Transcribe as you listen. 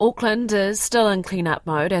Auckland is still in clean-up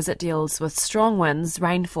mode as it deals with strong winds,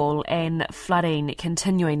 rainfall and flooding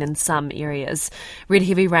continuing in some areas. Red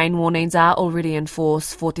heavy rain warnings are already in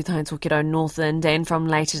force for Te Taintokerau Northland and from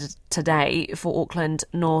later today for Auckland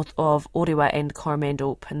north of Orewa and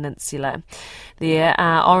Coromandel Peninsula. There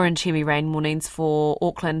are orange heavy rain warnings for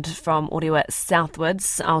Auckland from Orewa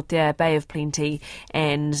southwards, Aotea, Bay of Plenty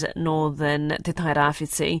and northern Te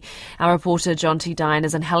Tairawhiti. Our reporter John T. Dine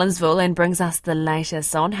is in Helensville and brings us the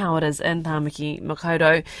latest on how it is in Tāmaki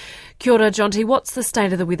Makaurau. Kia ora, John T. What's the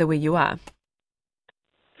state of the weather where you are?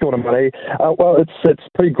 Kia ora, Murray. Well, it's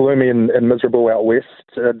pretty gloomy and miserable out west.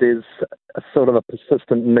 There's a sort of a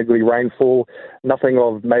persistent niggly rainfall, nothing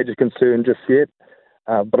of major concern just yet.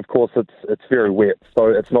 But of course, it's very wet, so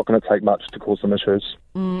it's not going to take much to cause some issues.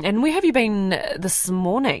 And where have you been this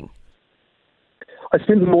morning? I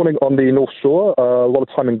spent the morning on the North Shore, a lot of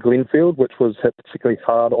time in Glenfield, which was hit particularly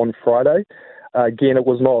hard on Friday. Again, it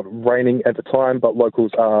was not raining at the time, but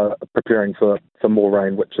locals are preparing for more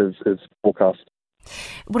rain, which is forecast.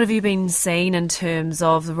 What have you been seeing in terms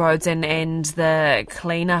of the roads and the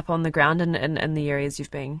clean-up on the ground in the areas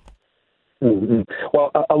you've been? Mm-hmm.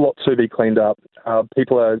 Well, a lot to be cleaned up.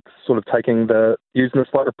 People are sort of using the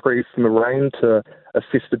slow reprieve from the rain to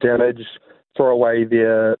assess the damage, throw away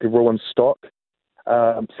their ruined stock.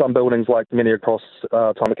 Some buildings, like many across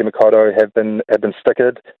Tāmaki Makaurau, have been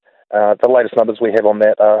stickered. The latest numbers we have on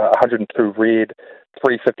that are 102 red,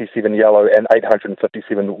 357 yellow and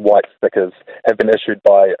 857 white stickers have been issued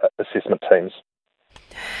by assessment teams.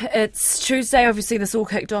 It's Tuesday, obviously this all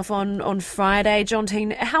kicked off on Friday. John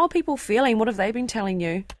T, how are people feeling? What have they been telling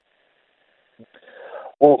you?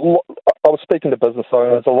 Well, I was speaking to business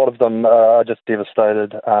owners. A lot of them are just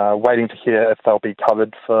devastated, waiting to hear if they'll be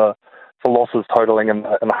covered for losses totalling in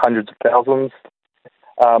the hundreds of thousands.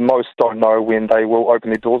 Most don't know when they will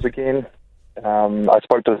open their doors again. I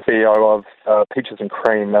spoke to the CEO of Peaches and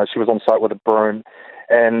Cream. She was on site with a broom,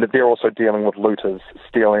 and they're also dealing with looters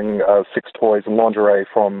stealing sex toys and lingerie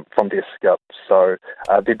from their skip. So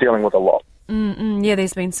they're dealing with a lot. Yeah,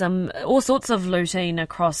 there's been all sorts of looting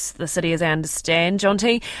across the city, as I understand. John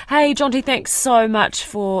T. Hey, John T, thanks so much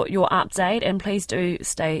for your update, and please do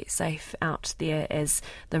stay safe out there as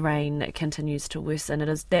the rain continues to worsen.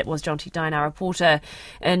 That was John T. Dine, our reporter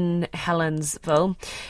in Helensville.